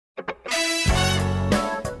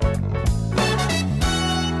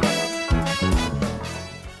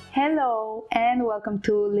welcome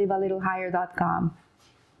to livealittlehigher.com.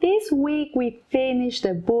 This week we finished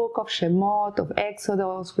the book of Shemot, of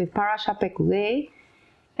Exodus, with Parashat Pekudei.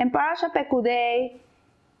 And Parashat Pekudei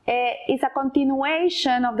is a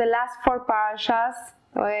continuation of the last four parashas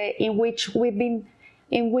in which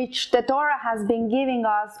the Torah has been giving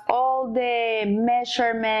us all the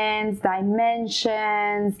measurements,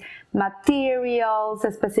 dimensions, materials,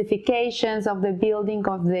 specifications of the building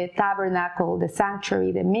of the tabernacle, the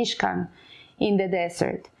sanctuary, the Mishkan in the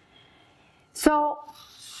desert. So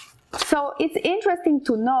it's interesting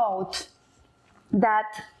to note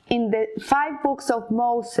that in the 5 books of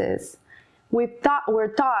Moses, we're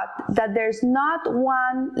taught that there's not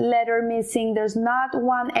one letter missing, there's not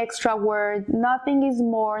one extra word, nothing is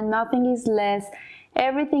more, nothing is less,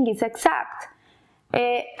 everything is exact.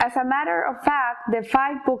 As a matter of fact, the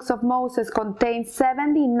 5 books of Moses contain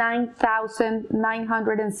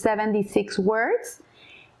 79,976 words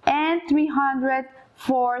and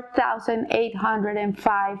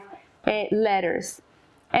 304,805 letters.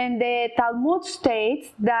 And the Talmud states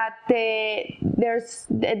that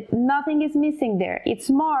nothing is missing there. It's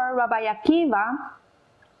more, Rabbi Akiva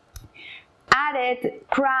added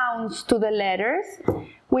crowns to the letters,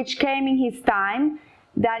 which came in his time,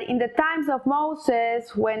 that in the times of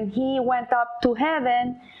Moses, when he went up to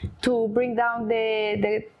heaven to bring down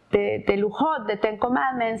the Luchot, the 10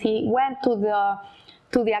 Commandments, he went to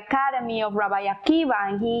the academy of Rabbi Akiva,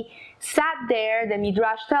 and he sat there, the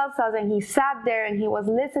Midrash tells us, and he sat there and he was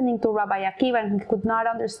listening to Rabbi Akiva, and he could not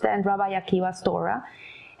understand Rabbi Akiva's Torah.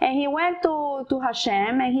 And he went to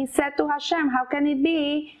Hashem, and he said to Hashem, how can it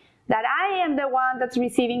be that I am the one that's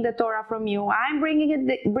receiving the Torah from you? I'm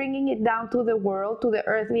bringing it down to the world, to the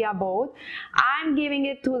earthly abode. I'm giving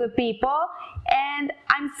it to the people, and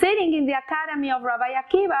I'm sitting in the academy of Rabbi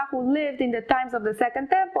Akiva, who lived in the times of the Second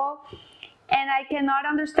Temple, and I cannot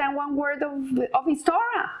understand one word of his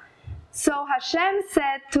Torah. So Hashem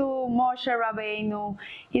said to Moshe Rabbeinu,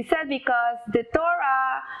 he said, because the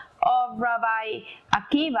Torah of Rabbi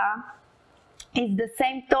Akiva is the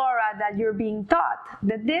same Torah that you're being taught.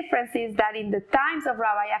 The difference is that in the times of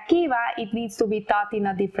Rabbi Akiva, it needs to be taught in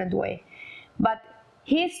a different way. But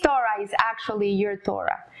his Torah is actually your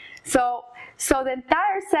Torah. So the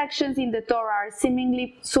entire sections in the Torah are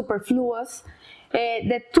seemingly superfluous.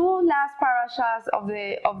 The 2 last parashas of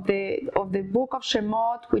the book of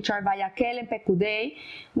Shemot, which are Vayakel and Pekudei,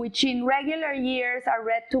 which in regular years are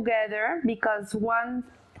read together because one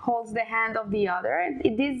holds the hand of the other.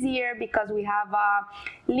 This year, because we have a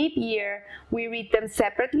leap year, we read them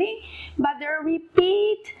separately, but they're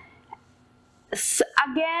repeat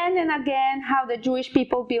again and again how the Jewish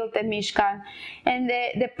people built the Mishkan. And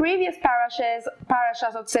the previous parashas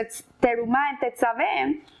of Terumah and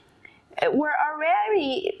Tetzaveh were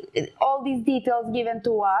already all these details given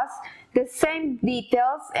to us, the same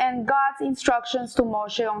details and God's instructions to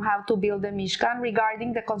Moshe on how to build the Mishkan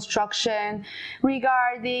regarding the construction,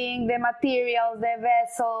 regarding the materials, the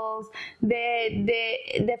vessels,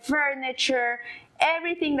 the furniture,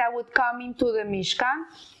 everything that would come into the Mishkan,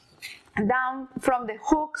 down from the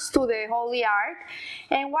hooks to the Holy Ark.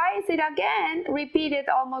 And why is it again repeated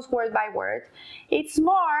almost word by word? It's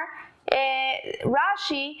more,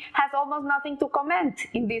 Rashi has almost nothing to comment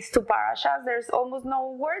in these 2 parashas. There's almost no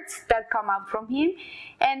words that come out from him,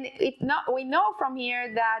 and we know from here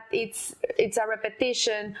that it's a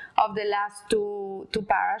repetition of the last two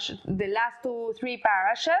parashas, the last 3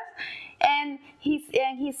 parashas, and he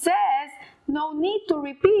says no need to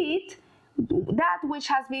repeat that which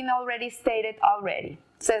has been already stated already,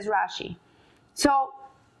 says Rashi. So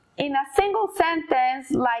in a single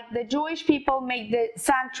sentence, like the Jewish people make the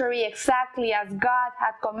sanctuary exactly as God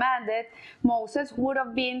had commanded, Moses would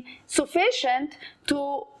have been sufficient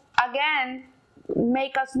to, again,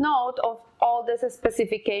 make us note of all these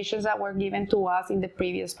specifications that were given to us in the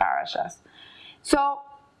previous parashas. So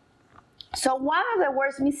one of the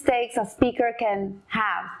worst mistakes a speaker can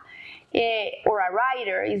have, or a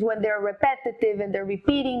writer, is when they're repetitive and they're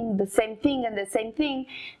repeating the same thing and the same thing.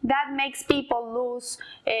 That makes people lose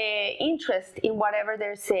interest in whatever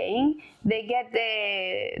they're saying. They get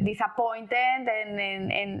disappointed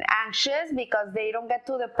and anxious because they don't get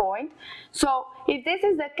to the point. So if this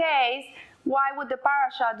is the case, why would the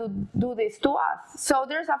parasha do this to us? So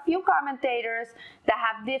there's a few commentators that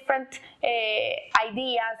have different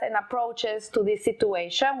ideas and approaches to this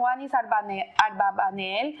situation. One is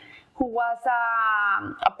Abarbanel, who was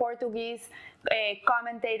a Portuguese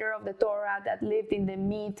commentator of the Torah that lived in the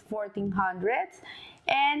mid-1400s.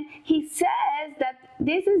 And he says that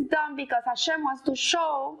this is done because Hashem wants to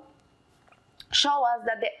show us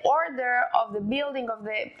that the order of the building of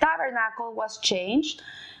the tabernacle was changed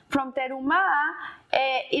From Terumah,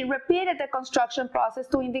 it repeated the construction process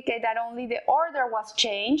to indicate that only the order was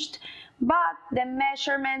changed, but the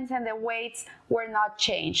measurements and the weights were not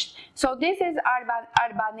changed. So this is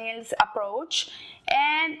Arbanel's approach,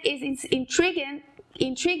 and it's intriguing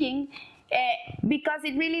because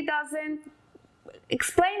it really doesn't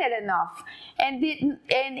explain it enough, and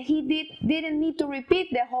he didn't need to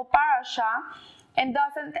repeat the whole parasha, and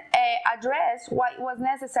doesn't address why it was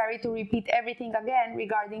necessary to repeat everything again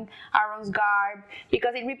regarding Aaron's garb,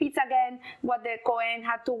 because it repeats again what the Kohen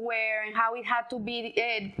had to wear and how it had to be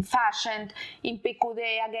fashioned in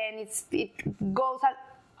Pekudei. Again, it goes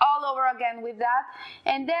all over again with that.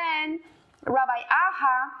 And then Rabbi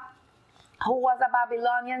Aha, who was a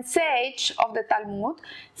Babylonian sage of the Talmud,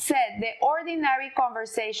 said the ordinary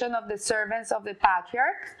conversation of the servants of the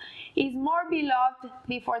patriarchs is more beloved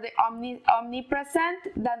before the omnipresent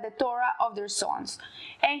than the Torah of their sons.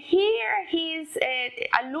 And here he's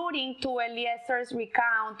alluding to Eliezer's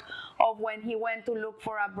recount of when he went to look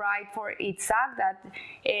for a bride for Isaac, that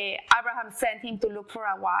Abraham sent him to look for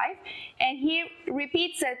a wife. And he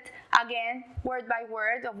repeats it again, word by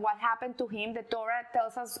word, of what happened to him. The Torah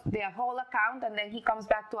tells us the whole account, and then he comes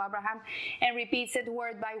back to Abraham and repeats it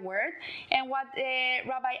word by word. And what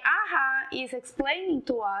Rabbi Aha is explaining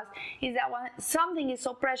to us is that when something is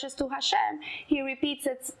so precious to Hashem, he repeats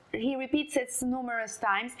it numerous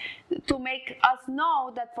times to make us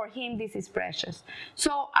know that for him this is precious.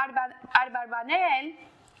 So Arbanel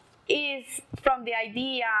is from the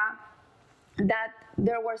idea that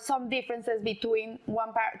there were some differences between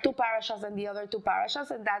two parashas and the other two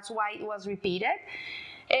parashas, and that's why it was repeated.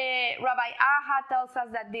 Rabbi Aha tells us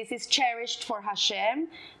that this is cherished for Hashem,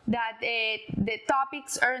 that the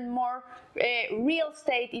topics earn more real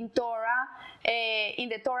estate in Torah, in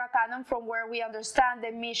the Torah canon, from where we understand the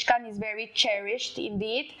Mishkan is very cherished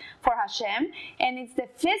indeed for Hashem, and it's the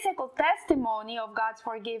physical testimony of God's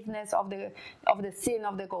forgiveness of the sin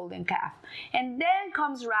of the golden calf. And then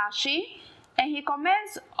comes Rashi, and he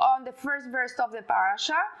comments on the first verse of the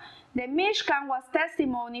parasha. The Mishkan was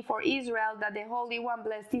testimony for Israel that the Holy One,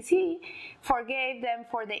 blessed is He, forgave them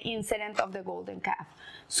for the incident of the golden calf.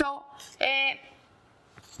 So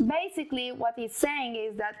basically what he's saying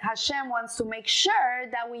is that Hashem wants to make sure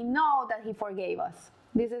that we know that He forgave us.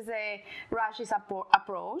 This is Rashi's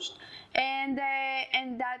approach, and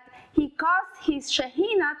that He caused His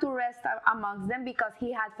Shekhinah to rest amongst them because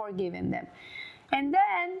He had forgiven them. And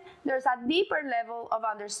then there's a deeper level of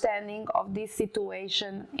understanding of this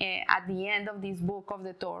situation at the end of this book of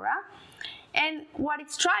the Torah. And what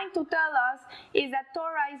it's trying to tell us is that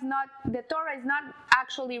the Torah is not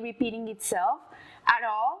actually repeating itself at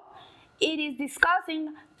all. It is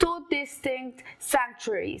discussing two distinct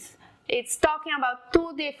sanctuaries. It's talking about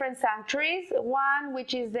two different sanctuaries, one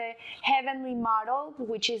which is the heavenly model,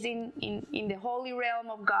 which is in the holy realm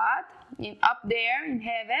of God, up there in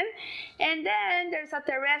heaven, and then there's a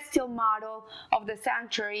terrestrial model of the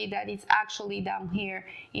sanctuary that is actually down here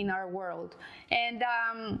in our world. And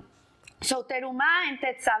so Terumah and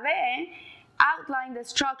Tetzaveh outline the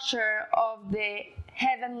structure of the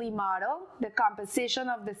heavenly model, the composition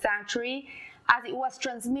of the sanctuary, as it was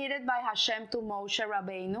transmitted by Hashem to Moshe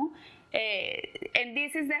Rabbeinu. And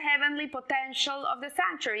this is the heavenly potential of the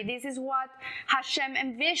sanctuary. This is what Hashem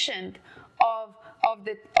envisioned of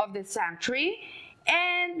the sanctuary.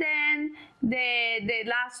 And then the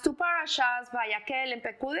last two parashas, Vayakel and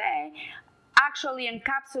Pekudei, actually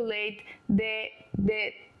encapsulate the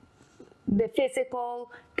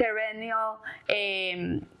physical terrenal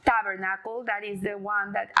tabernacle, that is the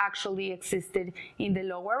one that actually existed in the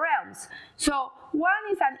lower realms. So one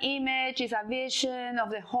is an image, is a vision of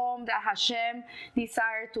the home that Hashem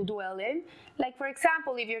desired to dwell in. Like, for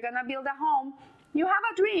example, if you're going to build a home, you have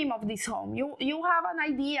a dream of this home. You have an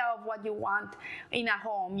idea of what you want in a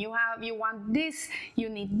home. You want this, you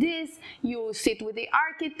need this, you sit with the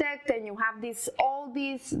architect and you have all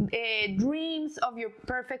these dreams of your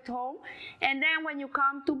perfect home. And then when you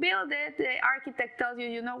come to build it, the architect tells you,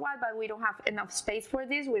 you know what, but we don't have enough space for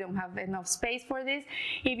this, we don't have enough space for this.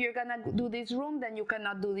 If you're gonna do this room, then you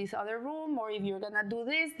cannot do this other room, or if you're gonna do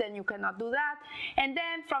this, then you cannot do that. And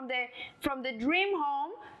then from the dream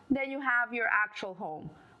home, then you have your actual home,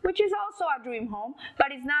 which is also a dream home,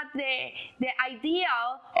 but it's not the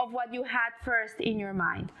ideal of what you had first in your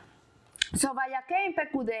mind. So Vayakeh in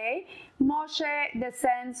Pekudei, Moshe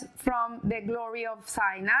descends from the glory of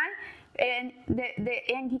Sinai, and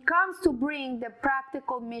he comes to bring the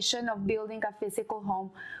practical mission of building a physical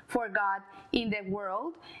home for God in the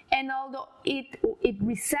world. And although it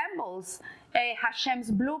resembles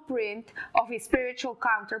Hashem's blueprint of his spiritual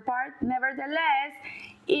counterpart. Nevertheless,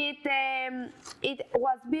 it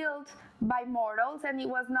was built by mortals and it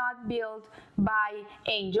was not built by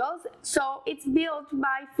angels. So it's built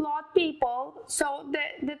by flawed people. So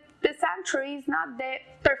the sanctuary is not the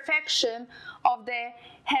perfection of the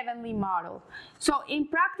heavenly model. So in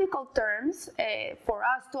practical terms, for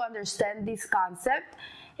us to understand this concept,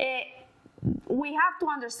 we have to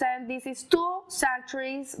understand this is two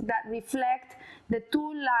sanctuaries that reflect the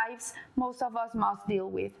two lives most of us must deal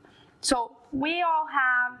with. So we all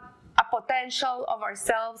have a potential of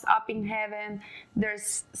ourselves up in heaven.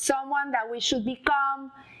 There's someone that we should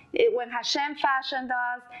become. When Hashem fashioned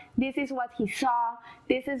us, this is what he saw.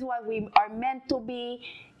 This is what we are meant to be.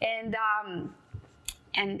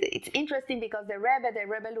 And it's interesting because the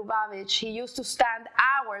Rebbe Lubavitch, he used to stand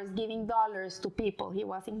hours giving dollars to people. He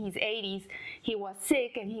was in his 80s. He was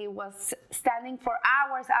sick and he was standing for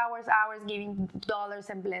hours giving dollars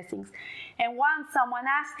and blessings. And once someone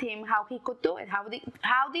asked him how he could do it, how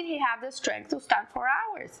did he have the strength to stand for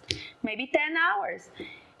hours, maybe 10 hours?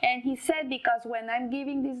 And he said, because when I'm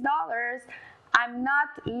giving these dollars, I'm not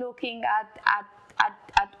looking at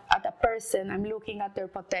a person, I'm looking at their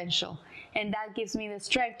potential. And that gives me the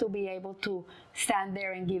strength to be able to stand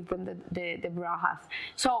there and give them the brachas.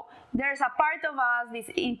 So there's a part of us, this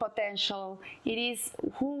in potential. It is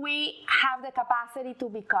who we have the capacity to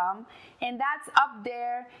become. And that's up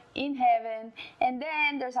there in heaven. And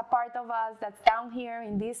then there's a part of us that's down here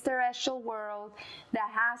in this terrestrial world that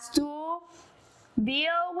has to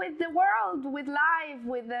deal with the world, with life,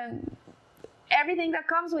 with everything that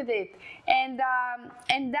comes with it. And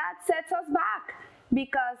that sets us back.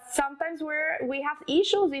 Because sometimes we have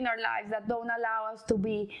issues in our lives that don't allow us to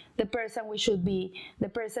be the person we should be, the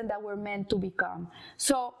person that we're meant to become.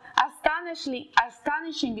 So astonishingly,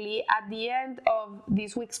 at the end of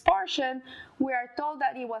this week's portion, we are told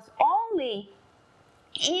that it was only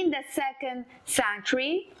in the second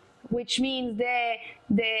sanctuary, which means the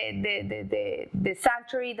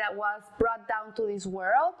sanctuary that was brought down to this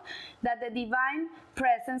world, that the divine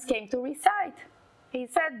presence came to reside. He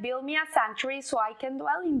said, build me a sanctuary so I can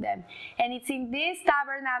dwell in them. And it's in this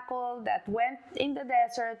tabernacle that went in the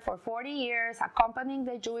desert for 40 years, accompanying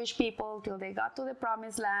the Jewish people till they got to the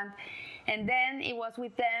promised land. And then it was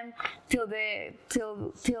with them till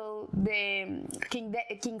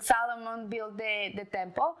King Solomon built the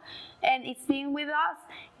temple. And it's been with us.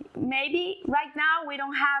 Maybe right now we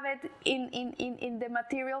don't have it in the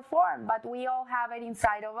material form, but we all have it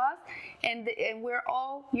inside of us. And we're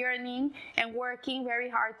all yearning and working very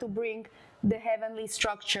hard to bring the heavenly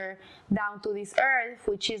structure down to this earth,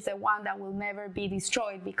 which is the one that will never be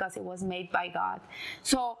destroyed because it was made by God.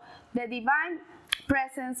 So the divine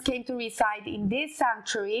presence came to reside in this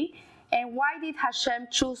sanctuary. And why did Hashem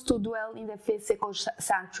choose to dwell in the physical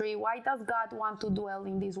sanctuary? Why does God want to dwell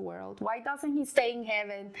in this world? Why doesn't he stay in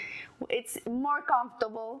heaven? It's more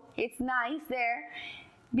comfortable. It's nice there.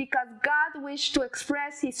 Because God wished to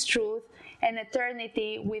express his truth and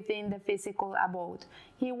eternity within the physical abode.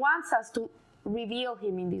 He wants us to reveal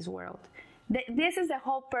him in this world. This is the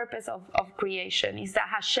whole purpose of creation, is that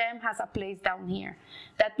Hashem has a place down here,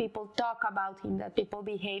 that people talk about him, that people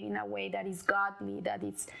behave in a way that is godly, that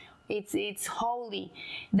it's holy,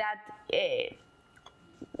 that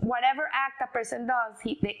whatever act a person does,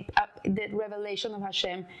 the revelation of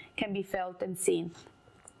Hashem can be felt and seen.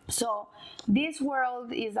 So this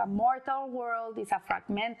world is a mortal world, is a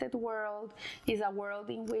fragmented world, is a world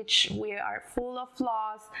in which we are full of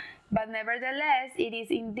flaws, but nevertheless, it is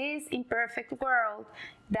in this imperfect world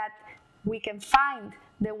that we can find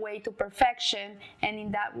the way to perfection, and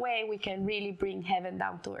in that way we can really bring heaven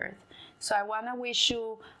down to earth. So I want to wish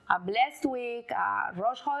you a blessed week,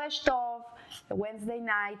 Rosh Chodesh Tov. The Wednesday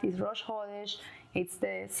night is Rosh Chodesh. It's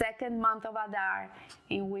the second month of Adar,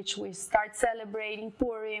 in which we start celebrating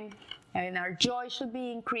Purim, and our joy should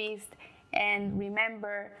be increased. And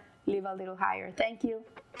remember, live a little higher. Thank you.